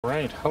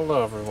Right,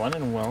 hello everyone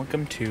and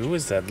welcome to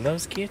Zed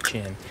Loves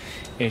Kitchen.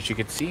 As you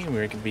can see,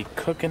 we're going to be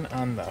cooking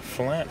on the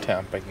flat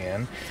top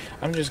again.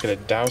 I'm just going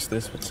to douse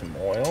this with some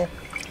oil.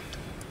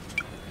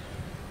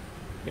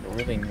 Get it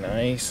really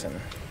nice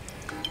and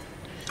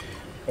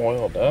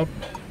oiled up.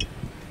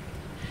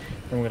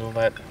 And we're going to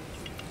let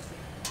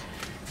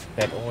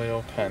that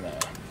oil kind of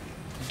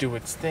do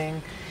its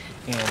thing.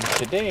 And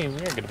today we're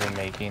going to be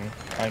making,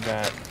 I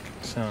got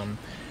some,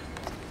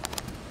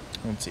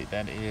 let's see,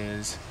 that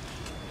is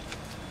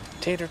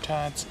tater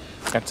tots,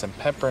 got some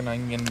pepper and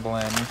onion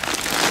blend,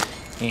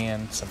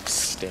 and some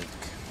steak.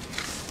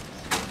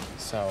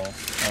 So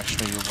I'll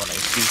show you what I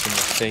season the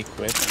steak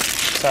with.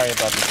 Sorry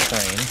about the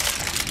train.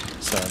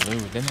 So, ooh,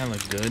 didn't that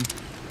look good?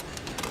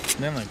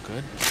 Didn't that look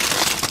good?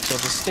 So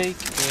the steak,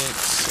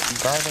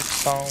 it's garlic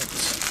salt,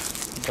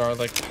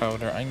 garlic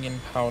powder,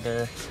 onion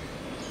powder,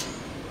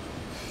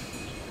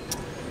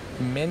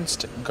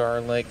 minced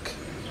garlic,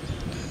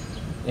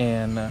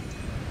 and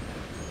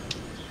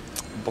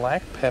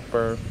black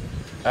pepper.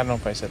 I don't know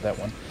if I said that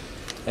one.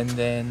 And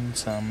then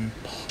some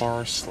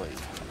parsley.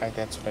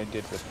 That's what I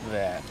did with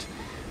that.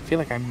 I feel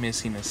like I'm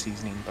missing a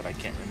seasoning, but I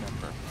can't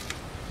remember.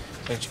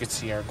 So as you can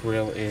see, our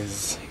grill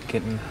is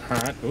getting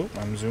hot. Oh,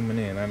 I'm zooming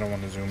in. I don't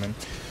want to zoom in.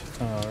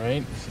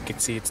 Alright, you can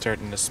see it's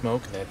starting to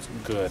smoke. That's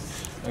good.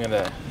 I'm going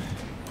to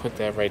put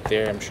that right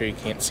there. I'm sure you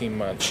can't see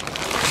much.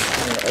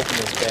 I'm going to open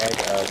this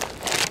bag up.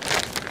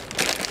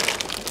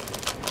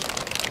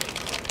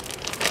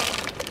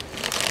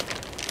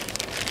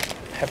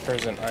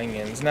 Peppers and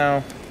onions.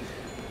 Now,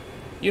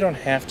 you don't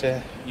have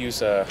to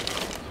use a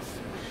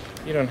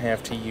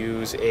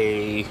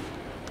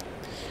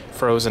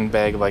frozen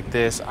bag like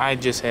this. I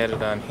just had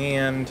it on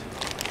hand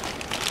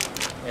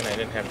and I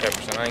didn't have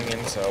peppers and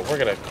onions, so we're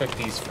gonna cook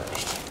these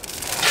first.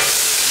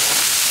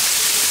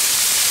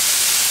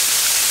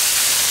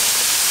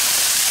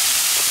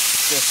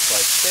 Just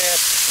like that,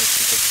 as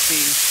you can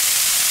see.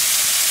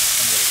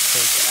 I'm gonna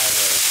take our,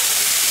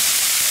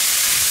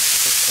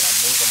 just gonna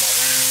move them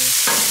around.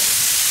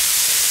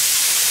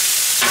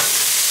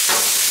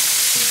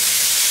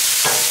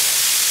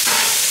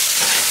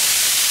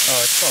 Oh,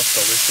 it smells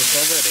delicious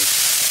already.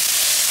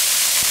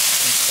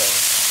 Okay.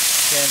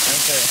 Then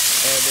I'm going to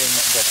add in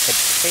the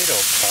potato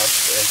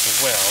cups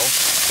as well.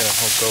 Then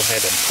I'll go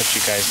ahead and put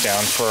you guys down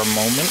for a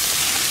moment.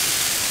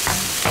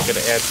 I'm going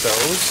to add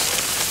those.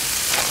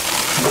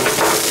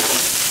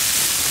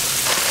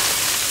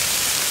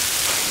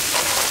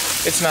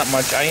 It's not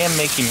much. I am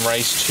making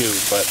rice too,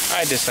 but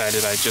I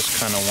decided I just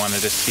kind of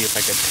wanted to see if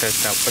I could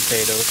test out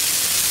potatoes.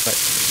 But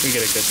we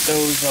got to get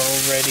those all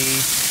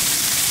ready.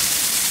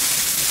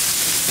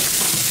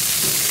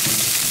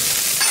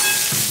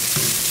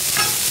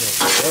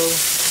 Go.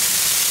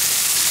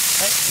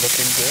 Right,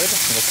 looking good,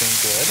 looking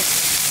good.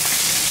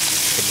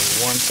 Give me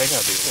one second,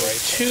 I'll be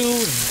right to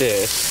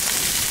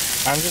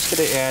this. I'm just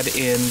going to add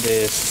in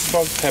this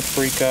smoked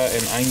paprika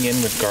and onion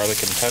with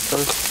garlic and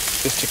pepper,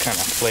 just to kind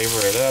of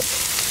flavor it up,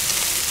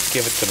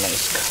 give it a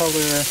nice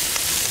color.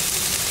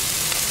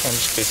 I'm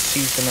just going to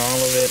season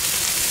all of it,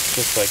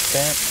 just like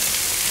that.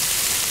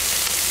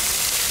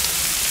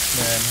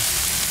 Then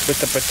with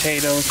the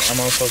potatoes,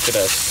 I'm also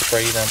going to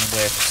spray them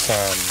with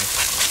some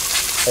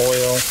oil.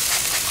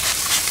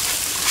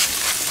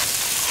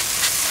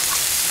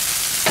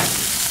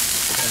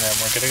 And then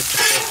we're going to just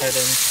go ahead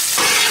and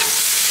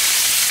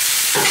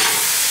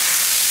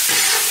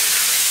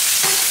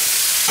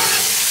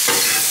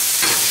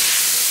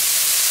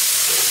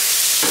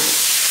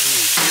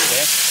ooh,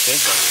 that's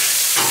sizzling.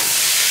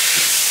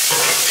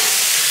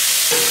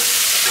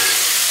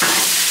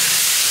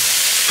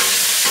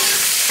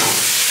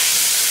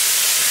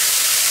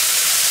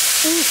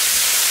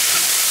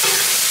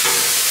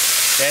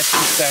 That's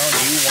the sound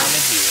you want to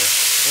hear.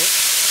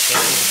 Oops,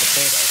 can't see the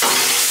potato.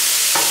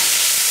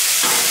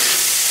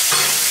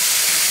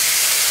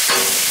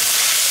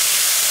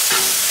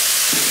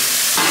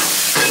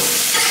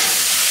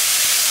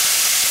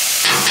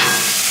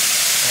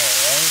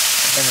 Alright,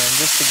 and then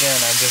just again,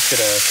 I'm just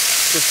going to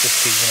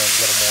season it a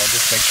little more,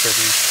 just make sure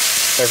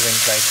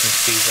everything's nice and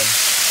seasoned.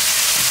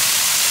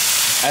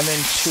 And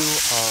then two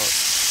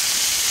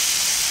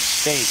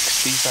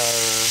steaks. These are,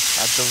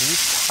 I believe,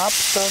 top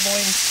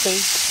sirloin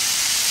steaks.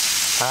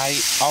 I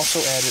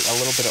also added a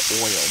little bit of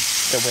oil,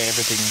 that way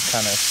everything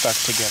kind of stuck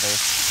together.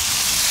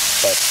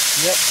 But,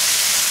 yep,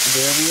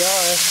 there we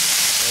are.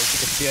 As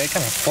you can see, I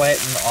kind of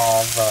flattened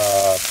all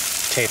the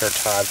tater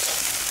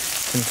tots.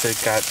 Since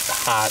it got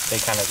hot, they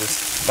kind of just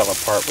fell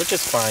apart, which is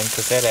fine,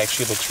 because that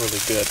actually looks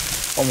really good.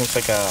 Almost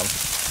like a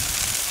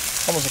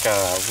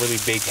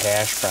really big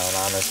hash brown,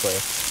 honestly.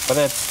 But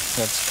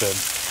that's good.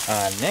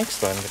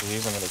 Next what I'm going to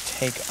do is I'm going to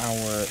take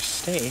our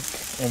steak,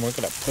 and we're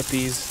going to put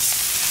these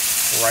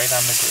right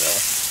on the grill.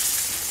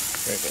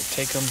 We're going to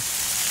take them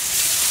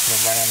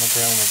right on the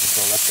grill, and we're just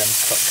going to let them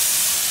cook.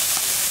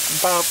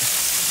 About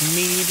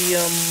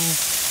medium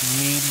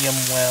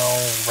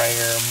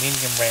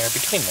rare,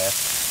 between there.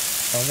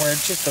 And we're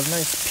just a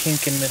nice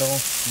pink in middle,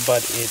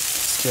 but it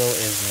still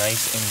is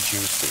nice and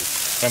juicy.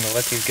 I'm going to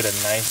let these get a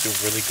nice,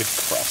 really good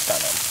crust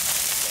on them.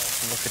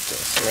 Look at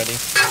this. Ready?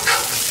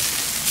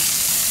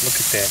 Look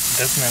at that.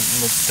 Doesn't that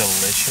look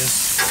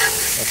delicious?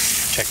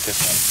 Let's check this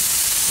one.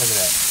 Look at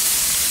that.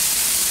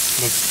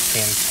 Looks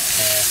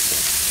fantastic.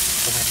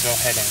 So we're gonna go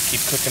ahead and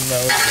keep cooking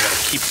those. We're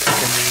gonna keep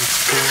cooking these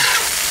too.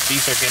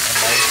 These are getting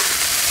a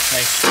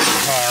nice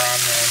char on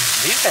them.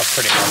 These are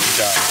pretty much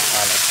done,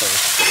 honestly.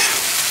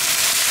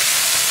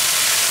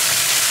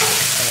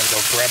 I'm gonna go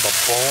grab a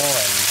bowl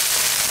and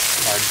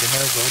our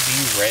dinner will be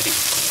ready.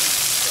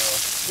 So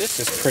this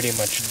is pretty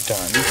much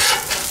done.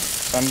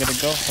 So I'm gonna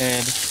go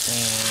ahead and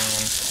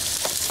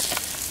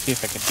see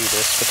if I can do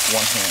this with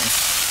one hand.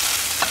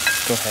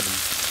 Go ahead and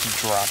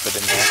drop it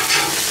in there.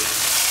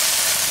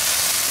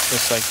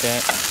 Just like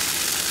that.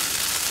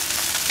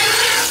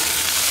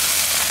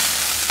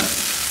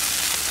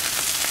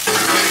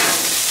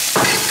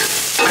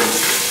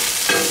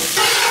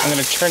 I'm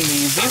going to turn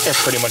these. These are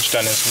pretty much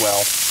done as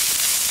well.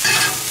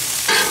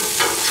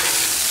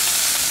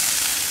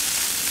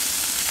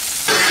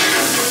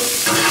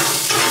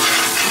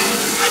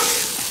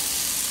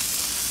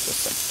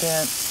 Just like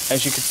that.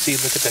 As you can see,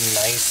 look at the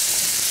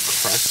nice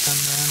crust on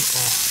them.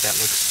 Oh, that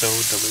looks so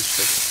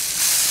delicious.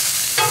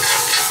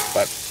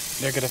 But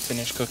they're going to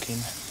finish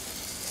cooking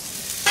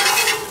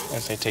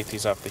as I take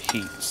these off the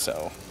heat.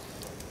 So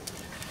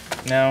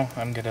now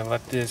I'm going to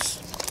let this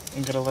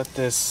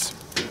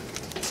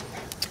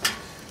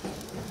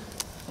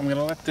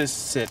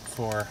sit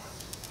for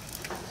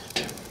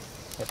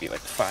maybe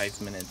like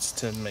 5 minutes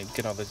to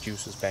get all the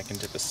juices back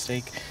into the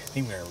steak. I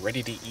think we're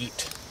ready to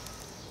eat.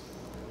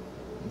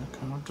 Look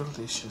how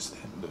delicious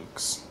that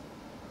looks.